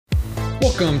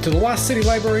Welcome to the Lost City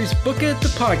Library's Book It, the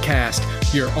podcast,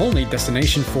 your only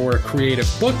destination for creative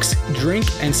books, drink,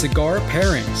 and cigar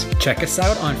pairings. Check us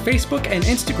out on Facebook and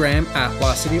Instagram at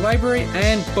Lost City Library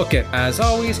and Book It. As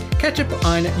always, catch up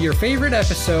on your favorite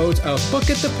episodes of Book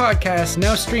It, the podcast,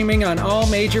 now streaming on all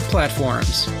major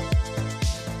platforms.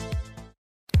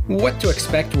 What to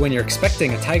expect when you're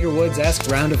expecting a Tiger Woods-esque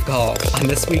round of golf. On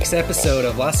this week's episode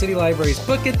of Lost City Library's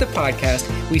Book It, the podcast,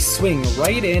 we swing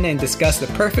right in and discuss the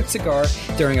perfect cigar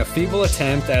during a feeble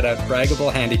attempt at a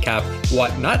braggable handicap,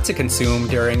 what not to consume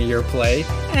during your play,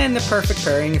 and the perfect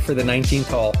pairing for the 19th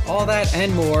hole. All that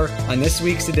and more on this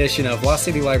week's edition of Lost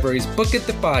City Library's Book It,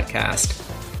 the podcast.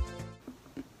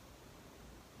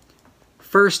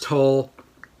 First hole,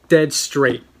 dead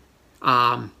straight.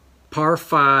 Par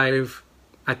 5.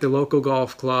 At the local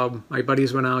golf club. My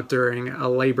buddies went out during a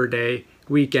Labor Day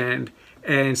weekend,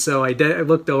 and so I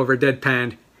looked over,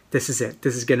 deadpanned, this is it.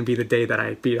 This is going to be the day that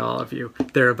I beat all of you.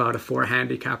 They're about a 4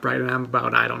 handicap, right? And I'm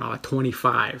about, a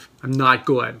 25. I'm not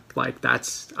good. Like,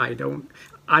 I don't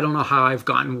know how I've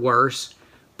gotten worse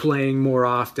playing more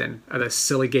often at a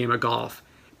silly game of golf.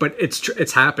 But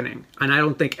it's happening, and I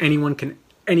don't think anyone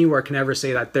anywhere can ever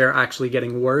say that they're actually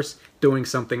getting worse doing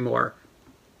something more.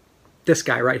 This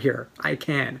guy right here, I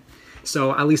can.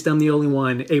 So at least I'm the only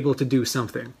one able to do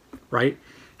something, right?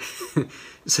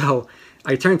 So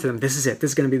I turned to them. This is it.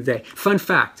 This is going to be the day. Fun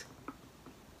fact.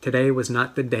 Today was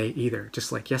not the day either.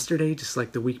 Just like yesterday, just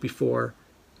like the week before.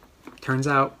 Turns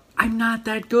out I'm not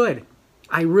that good.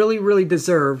 I really, really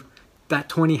deserve that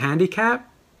 20 handicap.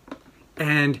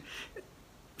 And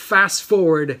fast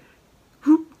forward,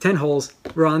 10 holes.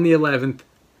 We're on the 11th.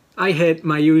 I hit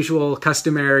my usual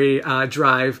customary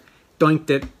drive.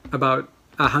 Doinked it about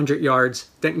 100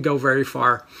 yards, didn't go very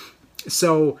far.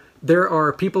 So there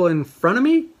are people in front of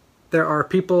me, there are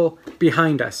people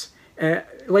behind us.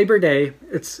 Labor Day,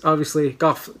 it's obviously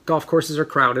golf courses are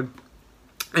crowded,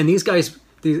 and these guys,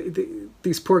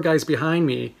 these poor guys behind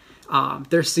me,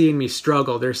 they're seeing me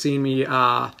struggle. They're seeing me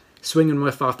swing and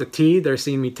whiff off the tee. They're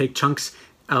seeing me take chunks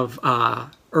of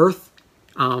earth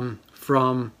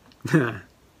from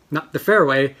not the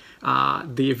fairway,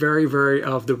 the very, very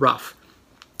of the rough.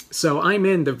 So I'm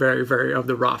in the very, very of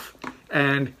the rough.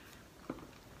 And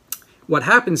what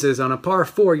happens is on a par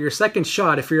 4, your second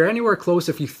shot, if you're anywhere close,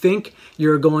 if you think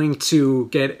you're going to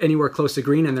get anywhere close to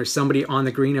green and there's somebody on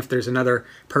the green, if there's another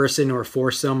person or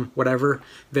foursome, whatever,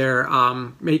 they're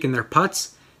making their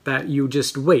putts, that you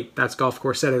just wait. That's golf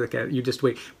course etiquette. You just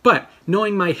wait. But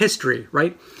knowing my history,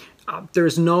 right,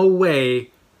 there's no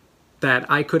way that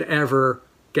I could ever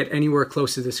get anywhere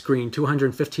close to this green,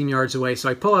 215 yards away. So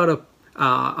I pull out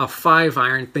a 5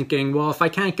 iron thinking, well, if I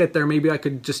can't get there, maybe I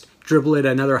could just dribble it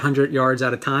another 100 yards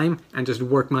at a time and just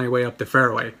work my way up the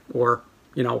fairway or,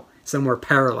 somewhere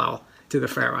parallel to the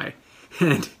fairway.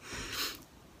 And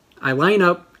I line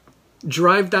up,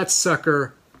 drive that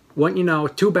sucker,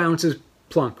 2 bounces,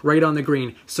 plunk, right on the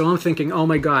green. So I'm thinking, oh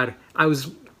my God, I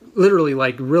was literally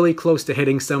like really close to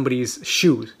hitting somebody's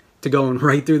shoes, to going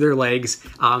right through their legs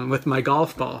with my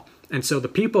golf ball. And so the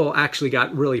people actually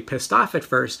got really pissed off at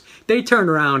first. They turn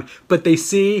around, but they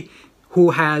see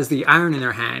who has the iron in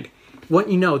their hand.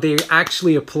 They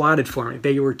actually applauded for me.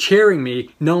 They were cheering me,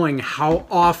 knowing how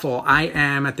awful I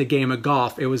am at the game of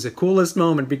golf. It was the coolest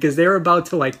moment because they were about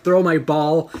to throw my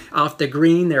ball off the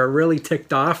green. They were really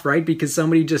ticked off, right? Because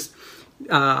somebody just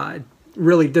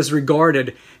really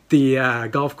disregarded the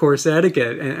golf course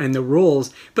etiquette and the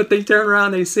rules, but they turn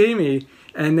around, they see me,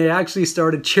 and they actually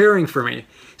started cheering for me.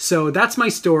 So that's my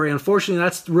story. Unfortunately,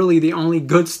 that's really the only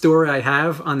good story I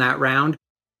have on that round.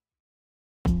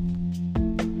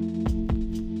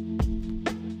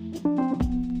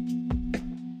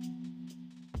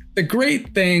 The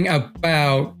great thing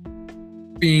about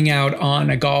being out on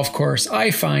a golf course,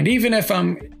 I find, even if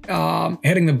I'm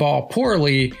hitting the ball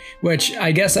poorly, which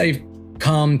I guess I've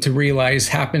come to realize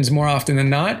happens more often than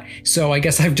not. So I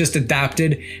guess I've just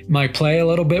adapted my play a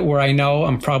little bit where I know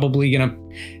I'm probably going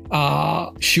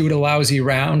to shoot a lousy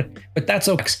round, but that's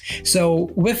okay.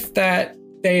 So with that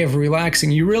day of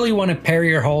relaxing, you really want to pair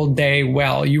your whole day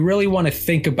well. You really want to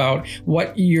think about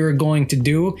what you're going to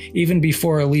do even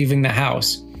before leaving the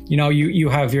house. You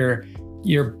have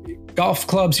your golf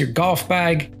clubs, your golf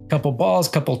bag, couple balls,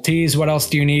 couple tees. What else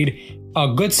do you need?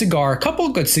 A good cigar, a couple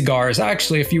good cigars.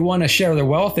 Actually, if you want to share their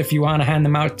wealth, if you want to hand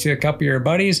them out to a couple of your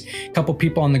buddies, a couple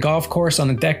people on the golf course, on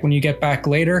the deck when you get back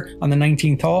later on the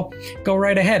 19th hole, go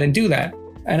right ahead and do that.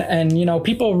 And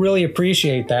people really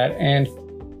appreciate that and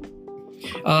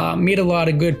meet a lot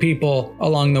of good people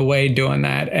along the way doing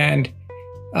that. And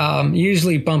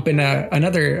usually bump into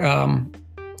another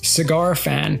cigar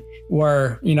fan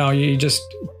where, you just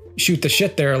shoot the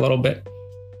shit there a little bit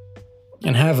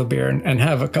and have a beer and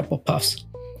have a couple puffs.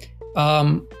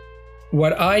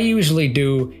 What I usually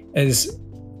do is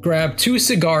grab 2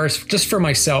 cigars just for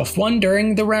myself, one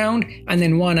during the round and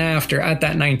then one after at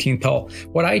that 19th hole.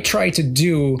 What I try to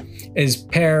do is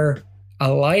pair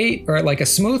a light or like a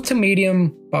smooth to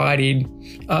medium bodied,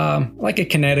 like a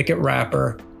Connecticut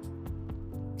wrapper,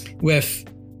 with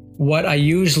what I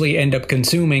usually end up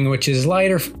consuming, which is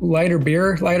lighter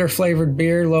beer, lighter flavored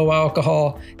beer, low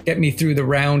alcohol, get me through the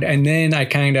round. And then I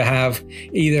kind of have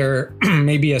either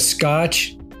maybe a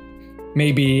scotch,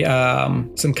 maybe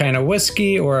some kind of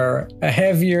whiskey, or a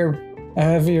heavier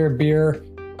beer.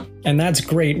 And that's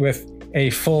great with a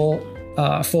full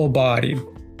bodied.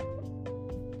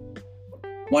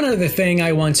 One other thing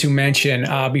I want to mention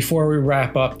before we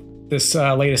wrap up this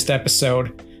latest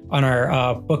episode on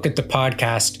our Book It the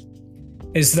Podcast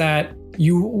is that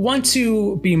you want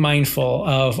to be mindful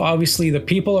of obviously the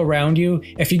people around you.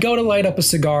 If you go to light up a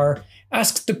cigar,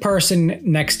 ask the person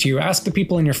next to you, ask the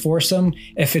people in your foursome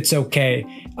if it's okay.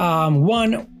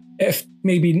 One, if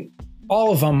maybe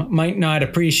all of them might not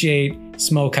appreciate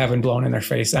smoke having blown in their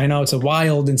face. I know it's a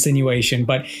wild insinuation,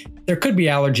 but there could be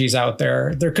allergies out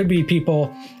there. There could be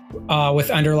people with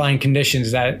underlying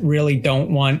conditions that really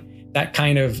don't want that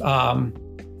kind of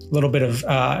little bit of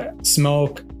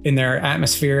smoke in their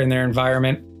atmosphere, in their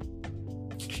environment.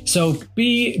 So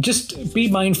be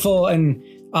mindful, and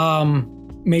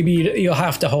maybe you'll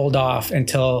have to hold off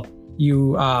until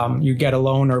you get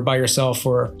alone or by yourself,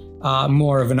 or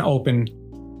more of an open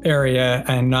area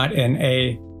and not in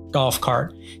a golf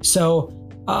cart. So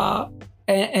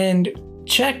and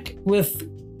check with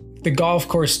the golf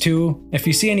course too. If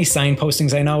you see any sign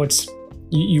postings, I know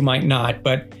you might not,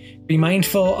 but be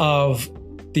mindful of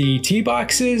the tee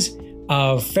boxes,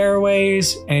 of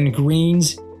fairways and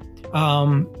greens.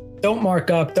 Don't mark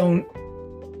up, don't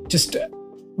just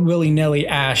willy-nilly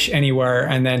ash anywhere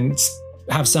and then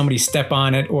have somebody step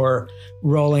on it, or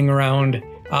rolling around.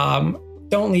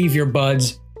 Don't leave your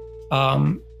buds,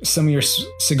 some of your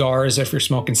cigars, if you're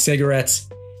smoking cigarettes,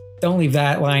 don't leave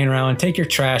that lying around. Take your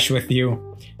trash with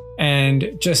you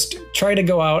and just try to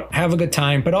go out, have a good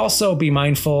time, but also be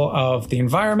mindful of the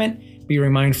environment. Be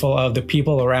mindful of the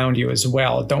people around you as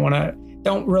well.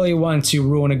 Don't really want to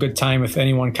ruin a good time with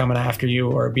anyone coming after you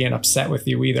or being upset with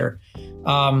you either.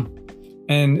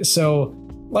 And so,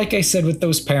 like I said, with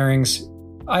those pairings,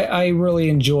 I really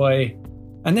enjoy,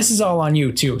 and this is all on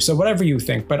you too, so whatever you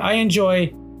think, but I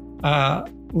enjoy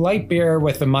light beer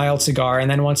with a mild cigar, and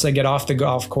then once I get off the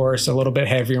golf course, a little bit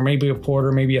heavier, maybe a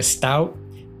porter, maybe a stout,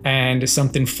 and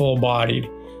something full-bodied.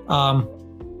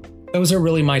 Those are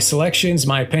really my selections,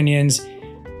 my opinions.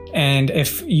 And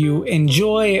if you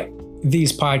enjoy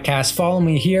these podcasts, follow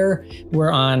me here.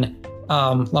 We're on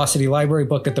Lost City Library,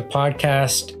 Book It the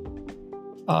Podcast,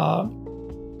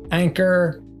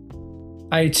 Anchor,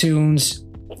 iTunes,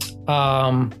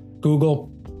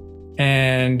 Google,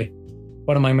 and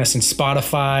what am I missing?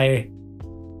 Spotify,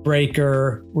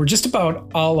 Breaker. We're just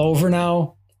about all over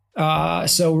now.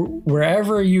 So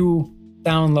wherever you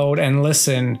download and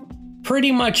listen,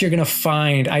 pretty much you're going to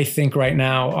find, I think right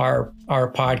now, our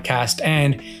podcast.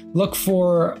 And look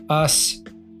for us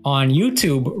on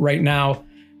YouTube right now.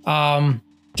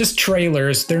 Just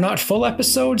trailers. They're not full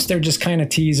episodes. They're just kind of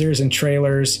teasers and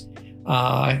trailers.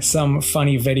 Some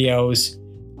funny videos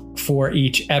for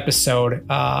each episode.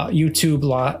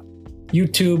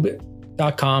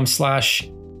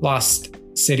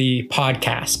 YouTube.com/Lost City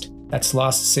Podcast. That's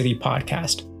Lost City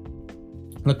Podcast.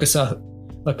 Look us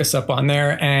up on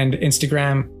there, and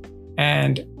Instagram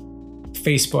and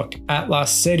Facebook at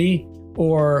Lost City,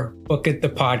 or Book It the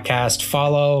Podcast.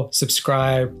 Follow,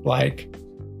 subscribe, like,